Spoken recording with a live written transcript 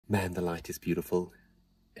Man, the light is beautiful.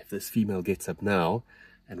 If this female gets up now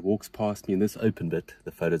and walks past me in this open bit,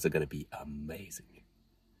 the photos are going to be amazing.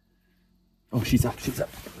 Oh, she's up, she's up.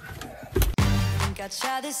 Think I'd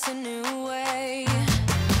try this a new way.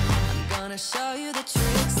 I'm gonna show you the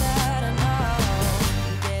tricks that I know.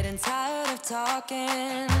 I'm getting tired of talking,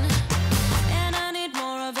 and I need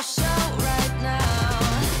more of a show right now.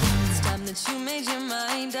 It's time that you made your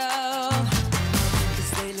mind up,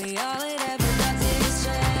 'cause lately all it ever does is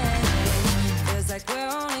change. Feels like we're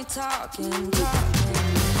only talking,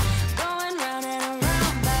 going round and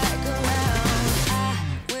around, back around. I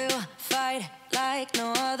will fight like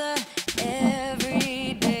no other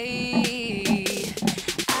every day.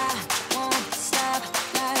 I won't stop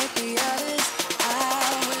like the others. I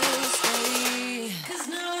will stay. 'Cause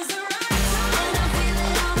now is the right time, and I'm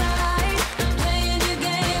feeling alright. I'm playing your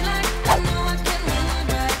game like I know I can win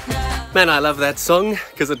right now. Man, I love that song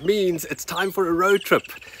because it means it's time for a road trip.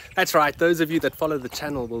 That's right, those of you that follow the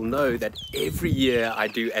channel will know that every year I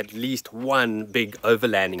do at least one big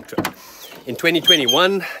overlanding trip. In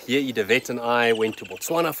 2021, Yei de Vet and I went to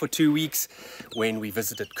Botswana for 2 weeks when we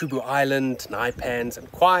visited Kubu Island, Naipans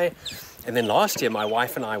and Kwai. And then last year, my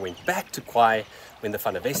wife and I went back to Kwai when the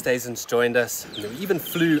Vanavestesens joined us. And we even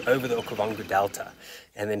flew over the Okavango Delta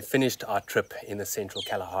and then finished our trip in the central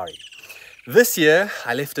Kalahari. This year,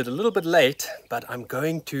 I left it a little bit late, but I'm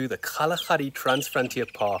going to the Kgalagadi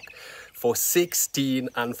Transfrontier Park for 16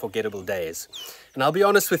 unforgettable days. And I'll be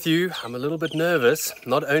honest with you, I'm a little bit nervous,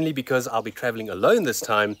 not only because I'll be traveling alone this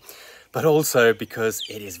time, but also because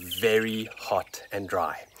it is very hot and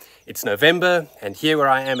dry. It's November, and here where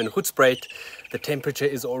I am in Hoedspruit, the temperature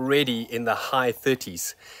is already in the high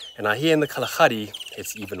 30s. And now here in the Kgalagadi,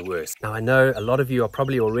 it's even worse. Now I know a lot of you are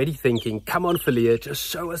probably already thinking, come on Philia, just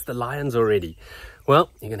show us the lions already.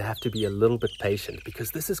 Well, you're going to have to be a little bit patient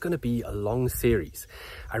because this is going to be a long series.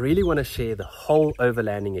 I really want to share the whole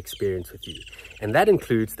overlanding experience with you. And that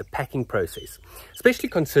includes the packing process, especially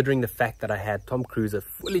considering the fact that I had Tom Cruiser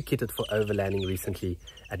fully kitted for overlanding recently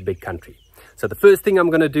at Big Country. So the first thing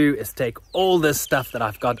I'm going to do is take all this stuff that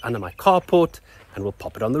I've got under my carport and we'll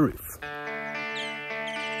pop it on the roof.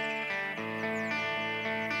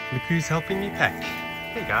 Look who's helping me pack.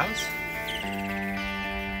 Hey guys.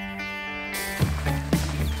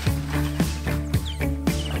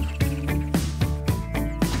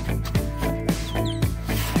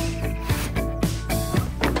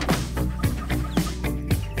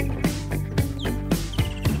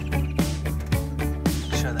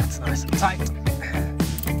 Sure that's nice and tight.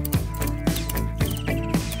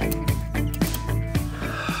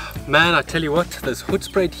 Man, I tell you what, this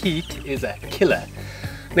Hoedspruit heat is a killer.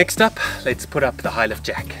 Next up, let's put up the high lift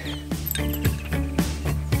jack.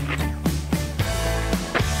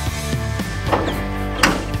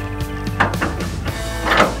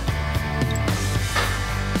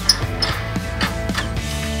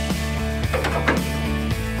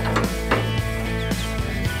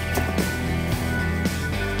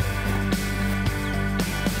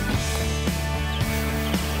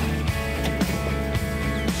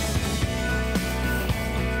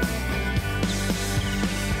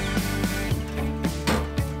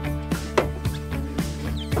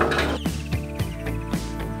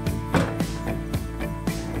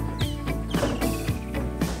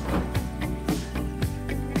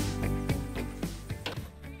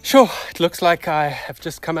 Sure, it looks like I have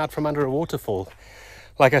just come out from under a waterfall.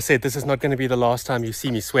 Like I said, this is not going to be the last time you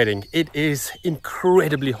see me sweating. It is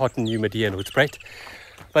incredibly hot and humid here in Hoedspruit.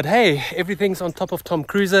 But hey, everything's on top of Tom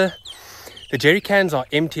Cruiser. The jerry cans are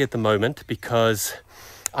empty at the moment because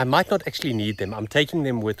I might not actually need them. I'm taking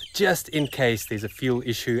them with just in case there's a fuel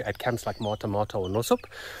issue at camps like Mata Mata or Nosop.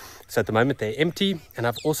 So at the moment they're empty, and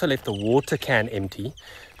I've also left the water can empty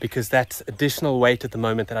because that's additional weight at the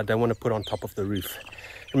moment that I don't want to put on top of the roof.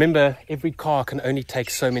 Remember, every car can only take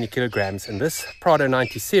so many kilograms, and this Prado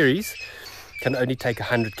 90 series can only take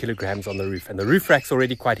 100 kilograms on the roof. And the roof rack's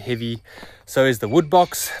already quite heavy, so is the wood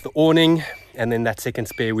box, the awning, and then that second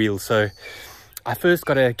spare wheel. So I first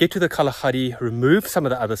got to get to the Kgalagadi, remove some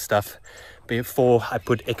of the other stuff before I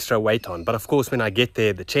put extra weight on. But of course, when I get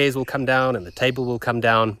there, the chairs will come down and the table will come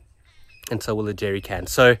down, and so will the jerry can.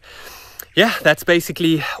 So yeah, that's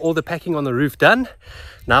basically all the packing on the roof done.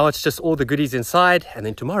 Now it's just all the goodies inside, and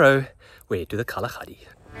then tomorrow we head to the Kgalagadi.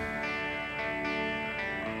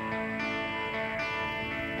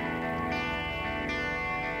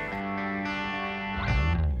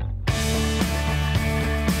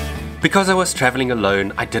 Because I was traveling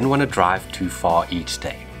alone, I didn't want to drive too far each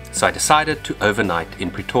day. So I decided to overnight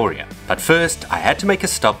in Pretoria. But first, I had to make a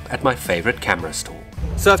stop at my favorite camera store.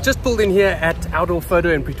 So I've just pulled in here at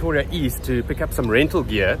Outdoorphoto in Pretoria East to pick up some rental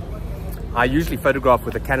gear. I usually photograph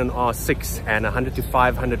with a Canon R6 and 100 to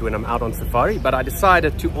 500 when I'm out on safari, but I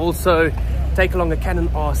decided to also take along a Canon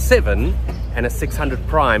R7 and a 600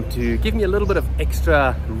 prime to give me a little bit of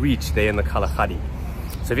extra reach there in the Kgalagadi.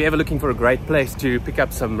 So if you're ever looking for a great place to pick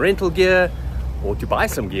up some rental gear or to buy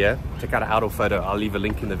some gear, check out Outdoorphoto. I'll leave a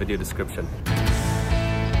link in the video description.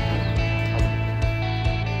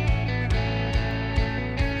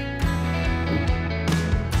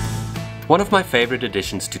 One of my favorite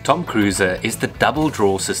additions to Tom Cruiser is the double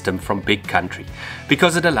drawer system from Big Country,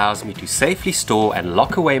 because it allows me to safely store and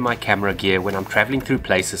lock away my camera gear when I'm traveling through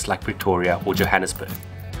places like Pretoria or Johannesburg.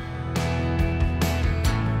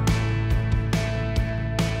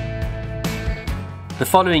 The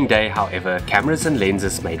following day, however, cameras and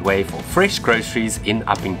lenses made way for fresh groceries in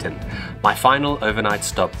Upington, my final overnight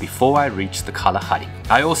stop before I reached the Kalahari.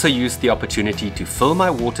 I also used the opportunity to fill my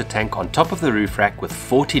water tank on top of the roof rack with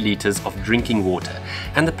 40 litres of drinking water,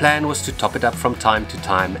 and the plan was to top it up from time to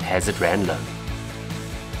time as it ran low.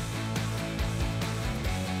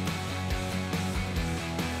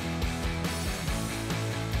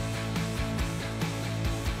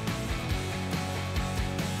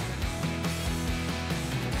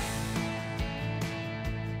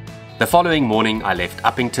 The following morning I left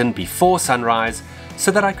Upington before sunrise so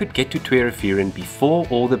that I could get to Twee Rivieren before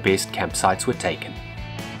all the best campsites were taken.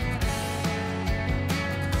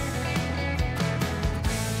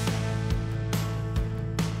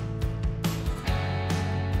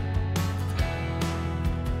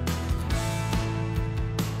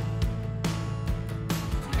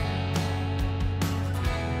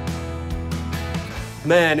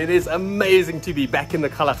 Man, it is amazing to be back in the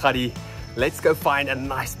Kgalagadi. Let's go find a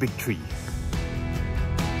nice big tree.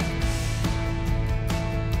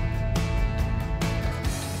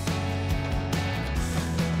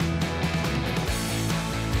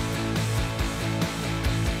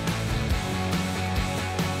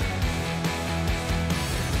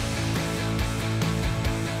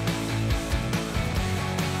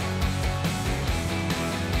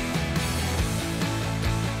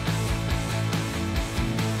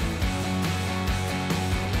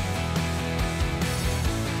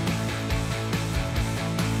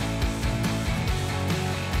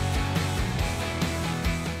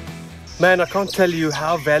 Man, I can't tell you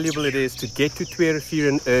how valuable it is to get to Twee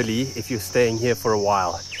Rivieren early if you're staying here for a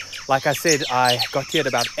while. Like I said, I got here at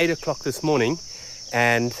about 8 o'clock this morning,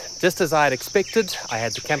 and just as I had expected, I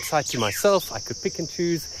had the campsite to myself. I could pick and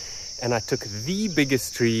choose, and I took the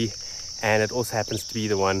biggest tree, and it also happens to be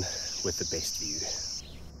the one with the best view.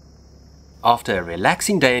 After a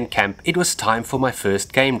relaxing day in camp, it was time for my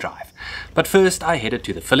first game drive. But first I headed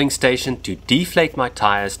to the filling station to deflate my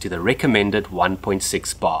tires to the recommended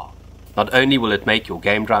 1.6 bar. Not only will it make your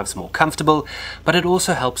game drives more comfortable, but it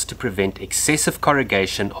also helps to prevent excessive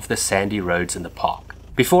corrugation of the sandy roads in the park.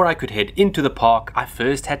 Before I could head into the park, I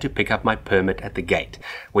first had to pick up my permit at the gate,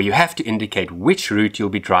 where you have to indicate which route you'll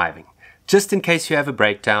be driving, just in case you have a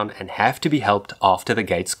breakdown and have to be helped after the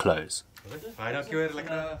gates close.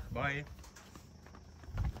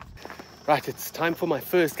 Right, it's time for my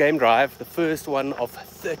first game drive, the first one of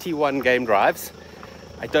 31 game drives.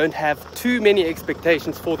 I don't have too many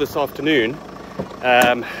expectations for this afternoon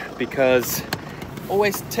because it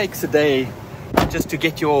always takes a day just to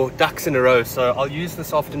get your ducks in a row. So I'll use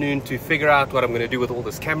this afternoon to figure out what I'm going to do with all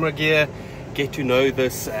this camera gear, get to know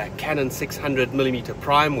this Canon 600mm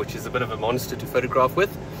prime, which is a bit of a monster to photograph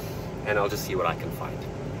with, and I'll just see what I can find.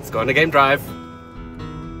 Let's go on a game drive.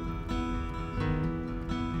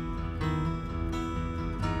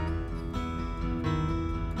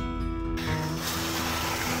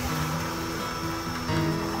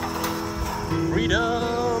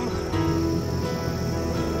 Freedom!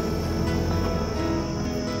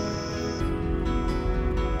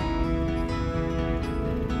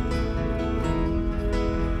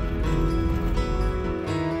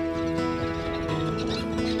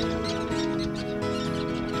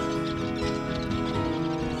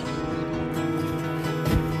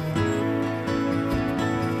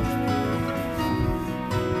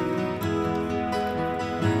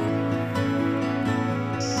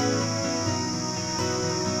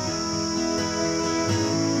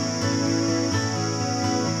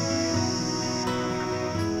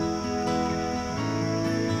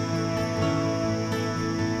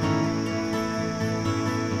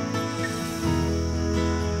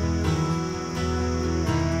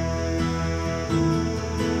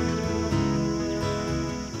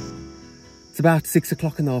 It's about 6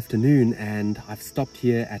 o'clock in the afternoon and I've stopped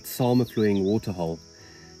here at Salmaflowing Waterhole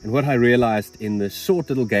And what I realized in the short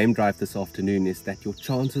little game drive this afternoon is that your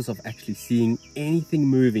chances of actually seeing anything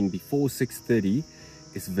moving before 6:30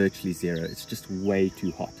 is virtually zero. It's just way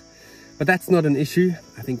too hot. But that's not an issue.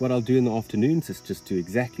 I think what I'll do in the afternoons is just do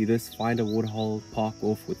exactly this, find a waterhole, park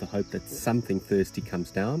off with the hope that something thirsty comes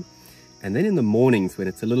down. And then in the mornings when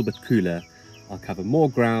it's a little bit cooler, I'll cover more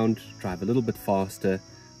ground, drive a little bit faster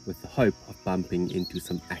with the hope of bumping into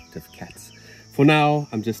some active cats. For now,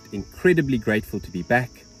 I'm just incredibly grateful to be back.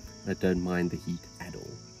 I don't mind the heat at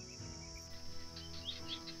all.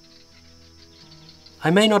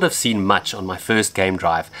 I may not have seen much on my first game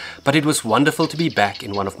drive, but it was wonderful to be back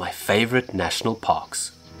in one of my favorite national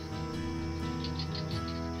parks.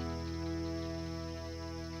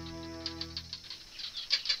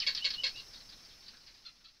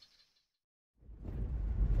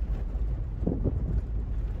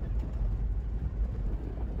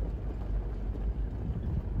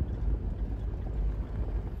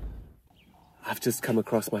 I've just come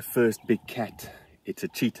across my first big cat. It's a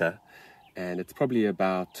cheetah, and it's probably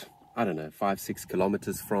about, I don't know, 5-6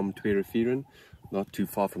 kilometers from Twee Rivieren, not too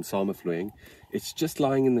far from Saamefloing. It's just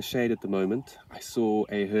lying in the shade at the moment. I saw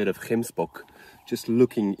a herd of gemsbok just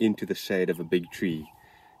looking into the shade of a big tree,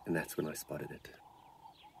 and that's when I spotted it.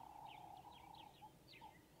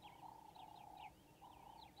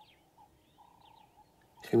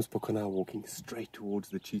 Gemsbok are now walking straight towards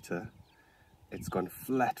the cheetah. It's gone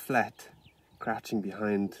flat, crouching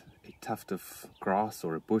behind a tuft of grass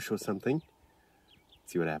or a bush or something.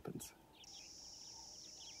 Let's see what happens.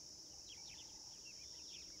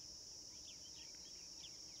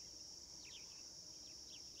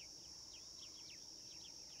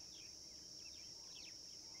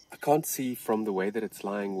 I can't see from the way that it's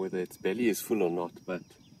lying whether its belly is full or not, but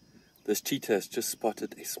this cheetah has just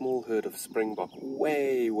spotted a small herd of springbok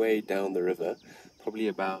way down the river, probably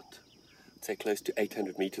about, say, close to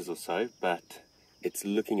 800 meters or so, but it's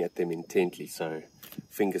looking at them intently, so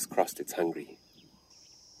fingers crossed it's hungry.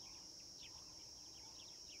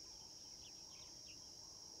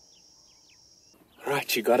 Right,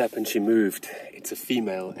 she got up and she moved. It's a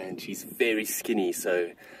female and she's very skinny,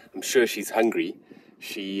 so I'm sure she's hungry.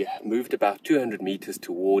 She moved about 200 meters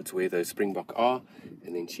towards where those springbok are,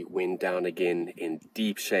 and then she went down again in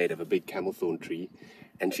deep shade of a big camelthorn tree,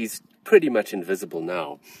 and she's pretty much invisible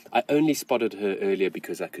now. I only spotted her earlier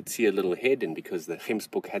because I could see a little head and because the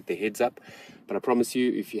gemsbok had their heads up, but I promise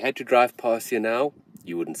you, if you had to drive past here now,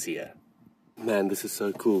 you wouldn't see her. Man, this is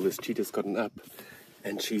so cool. This cheetah's gotten up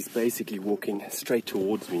and she's basically walking straight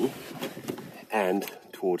towards me and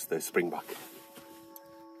towards the springbok.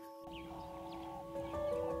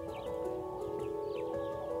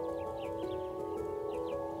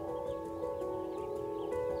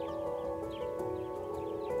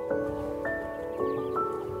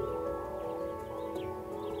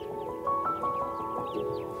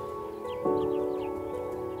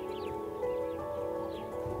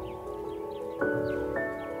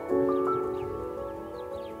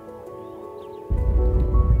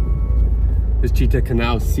 This cheetah can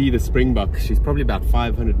now see the springbok. She's probably about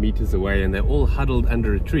 500 meters away and they're all huddled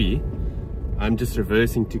under a tree. I'm just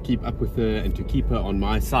reversing to keep up with her and to keep her on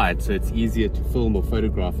my side so it's easier to film or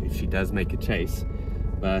photograph if she does make a chase.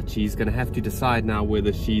 But she's going to have to decide now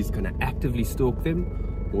whether she's going to actively stalk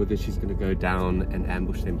them or whether she's going to go down and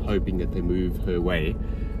ambush them, hoping that they move her way.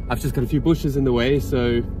 I've just got a few bushes in the way,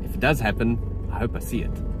 so if it does happen, I hope I see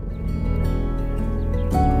it.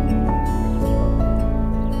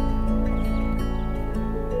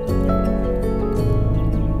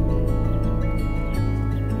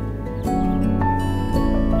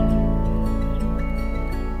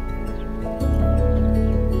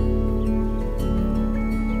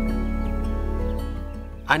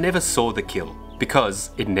 I never saw the kill, because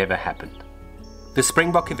it never happened. The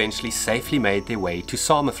springbok eventually safely made their way to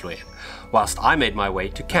Saamefloing, whilst I made my way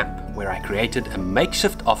to camp, where I created a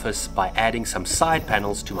makeshift office by adding some side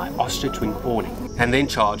panels to my ostrich wing awning, and then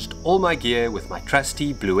charged all my gear with my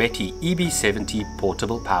trusty Bluetti EB70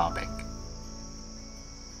 portable power bank.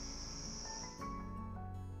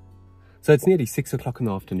 So it's nearly 6 o'clock in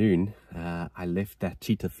the afternoon. I left that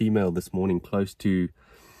cheetah female this morning close to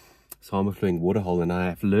Saamefloing waterhole, and I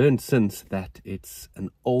have learned since that it's an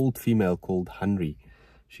old female called Henry.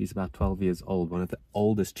 She's about 12 years old, one of the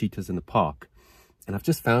oldest cheetahs in the park, and I've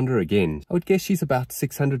just found her again. I would guess she's about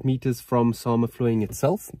 600 meters from Saamefloing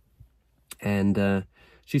itself, and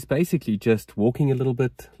she's basically just walking a little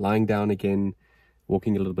bit, lying down again,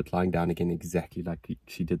 walking a little bit, lying down again, exactly like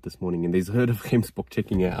she did this morning. And there's a herd of gemsbok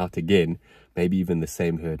checking her out again, maybe even the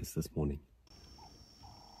same herd as this morning.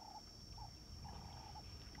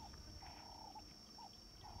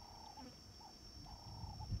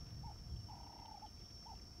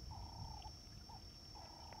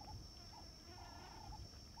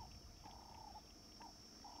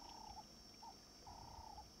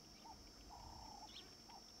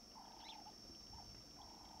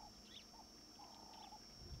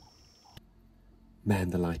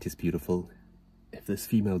 Man, the light is beautiful. If this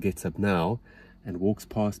female gets up now and walks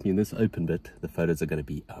past me in this open bit, the photos are going to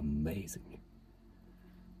be amazing.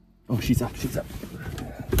 Oh, she's up, she's up.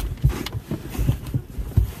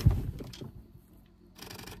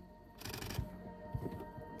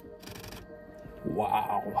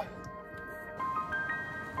 Wow.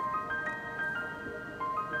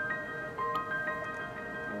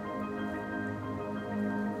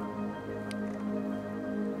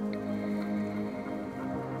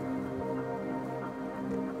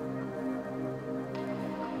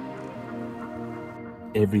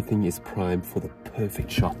 Everything is primed for the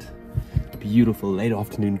perfect shot. Beautiful late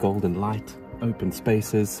afternoon golden light, open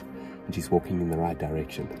spaces, and she's walking in the right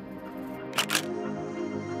direction.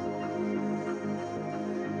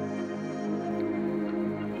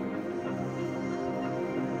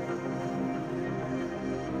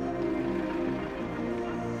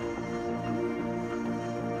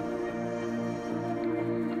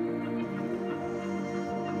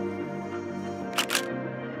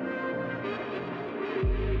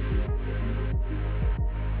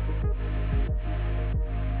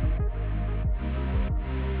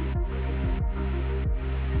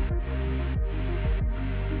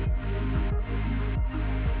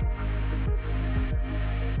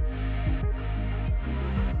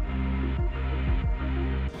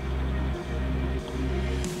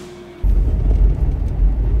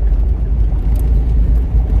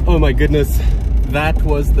 Oh my goodness, that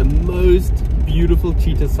was the most beautiful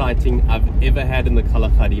cheetah sighting I've ever had in the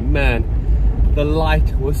Kgalagadi. Man, the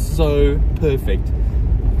light was so perfect.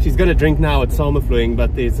 She's going to drink now at Salmafluing,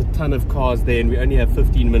 but there's a ton of cars there and we only have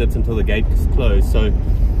 15 minutes until the gate is closed. So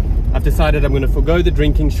I've decided I'm going to forgo the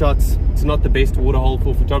drinking shots. It's not the best waterhole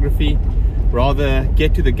for photography. Rather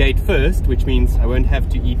get to the gate first, which means I won't have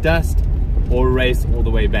to eat dust or race all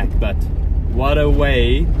the way back. But what a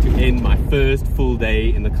way to end my first full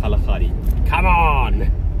day in the Kalahari. Come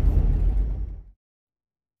on!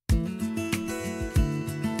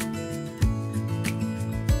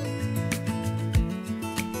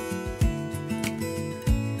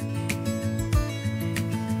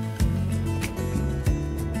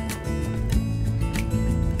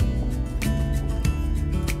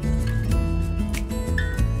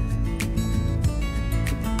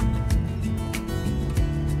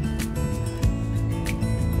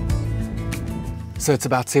 So it's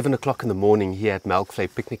about 7 o'clock in the morning here at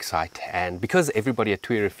Melkvlei picnic site, and because everybody at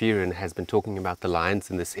Twee Rivieren has been talking about the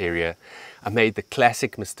lions in this area, I made the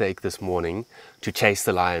classic mistake this morning to chase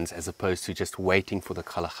the lions as opposed to just waiting for the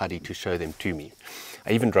Kgalagadi to show them to me.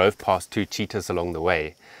 I even drove past 2 cheetahs along the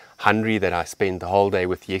way. Henry, that I spent the whole day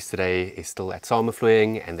with yesterday, is still at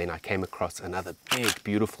Salmafluing, and then I came across another big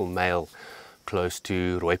beautiful male close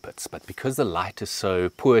to Hoedspruit. But because the light is so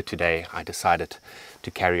poor today, I decided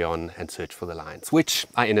to carry on and search for the lions, which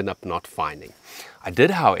I ended up not finding. I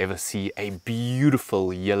did, however, see a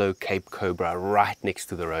beautiful yellow Cape Cobra right next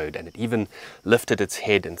to the road, and it even lifted its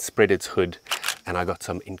head and spread its hood, and I got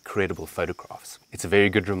some incredible photographs. It's a very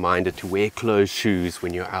good reminder to wear closed shoes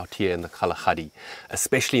when you're out here in the Kgalagadi,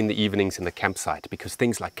 especially in the evenings in the campsite, because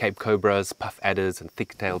things like Cape Cobras, puff adders and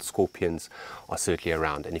thick-tailed scorpions are certainly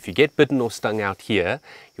around. And if you get bitten or stung out here,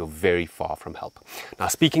 you're very far from help. Now,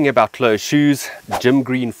 speaking about closed shoes, Jim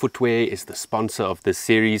Green Footwear is the sponsor of this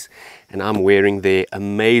series, and I'm wearing their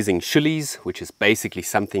amazing shullies, which is basically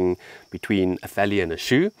something between a thalie and a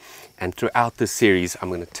shoe. And throughout this series, I'm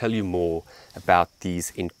going to tell you more about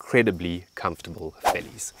these incredibly comfortable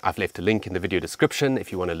thallies. I've left a link in the video description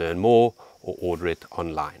if you want to learn more or order it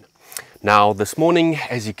online. Now, this morning,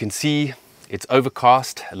 as you can see, it's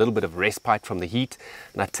overcast, a little bit of respite from the heat,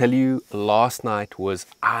 and I tell you, last night was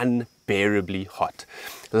unbearably hot.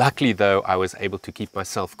 Luckily though, I was able to keep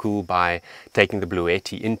myself cool by taking the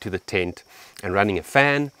Bluetti into the tent and running a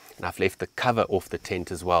fan, and I've left the cover off the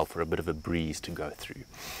tent as well for a bit of a breeze to go through.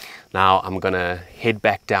 Now I'm gonna head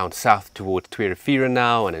back down south towards Twee Rivieren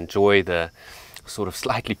now and enjoy the sort of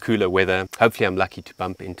slightly cooler weather. Hopefully I'm lucky to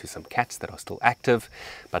bump into some cats that are still active.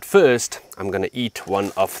 But first, I'm going to eat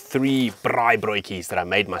one of 3 braaibroodjies that I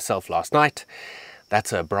made myself last night.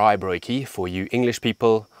 That's a braaibroodjie for you English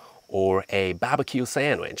people, or a barbecue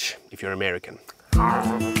sandwich if you're American.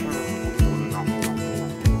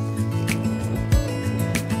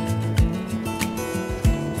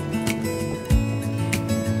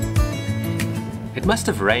 It must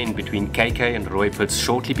have rained between KK and Hoedspruit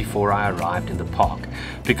shortly before I arrived in the park,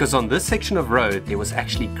 because on this section of road there was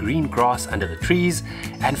actually green grass under the trees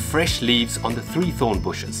and fresh leaves on the 3 thorn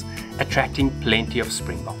bushes, attracting plenty of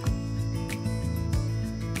springbok.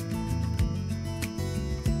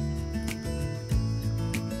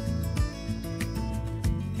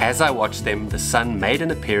 As I watched them, the sun made an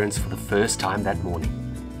appearance for the first time that morning.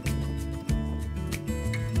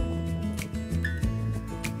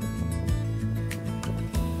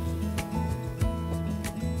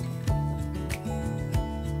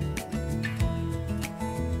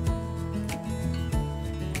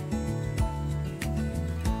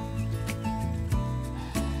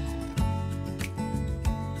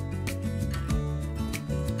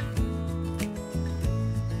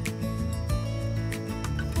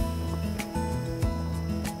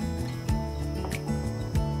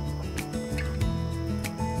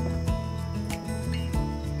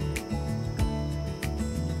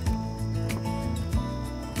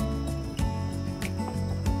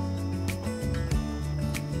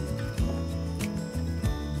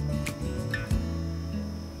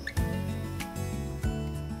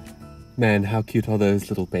 Man, how cute are those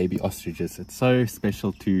little baby ostriches? It's so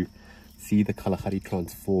special to see the Kgalagadi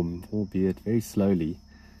transform, albeit very slowly,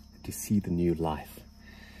 to see the new life.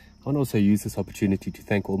 I want to also use this opportunity to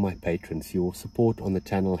thank all my patrons. Your support on the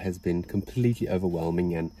channel has been completely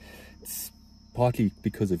overwhelming, and it's partly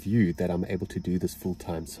because of you that I'm able to do this full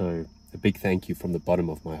time. So a big thank you from the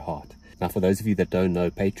bottom of my heart. Now, for those of you that don't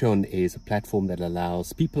know, Patreon is a platform that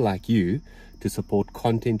allows people like you to support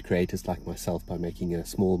content creators like myself by making a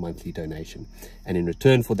small monthly donation. And in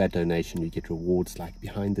return for that donation, you get rewards like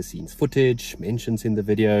behind the scenes footage, mentions in the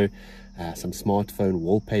video, some smartphone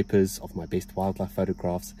wallpapers of my best wildlife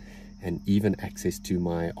photographs, and even access to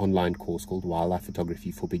my online course called Wildlife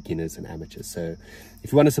Photography for Beginners and Amateurs. So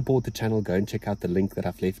if you want to support the channel, go and check out the link that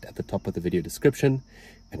I've left at the top of the video description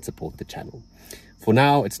and support the channel. For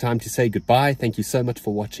now, it's time to say goodbye. Thank you so much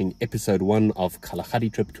for watching episode 1 of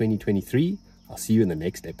Kgalagadi Trip 2023. I'll see you in the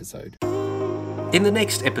next episode. In the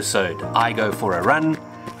next episode, I go for a run,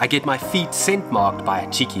 I get my feet scent marked by a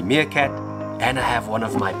cheeky meerkat, and I have one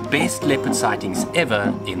of my best leopard sightings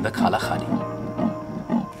ever in the Kalahari.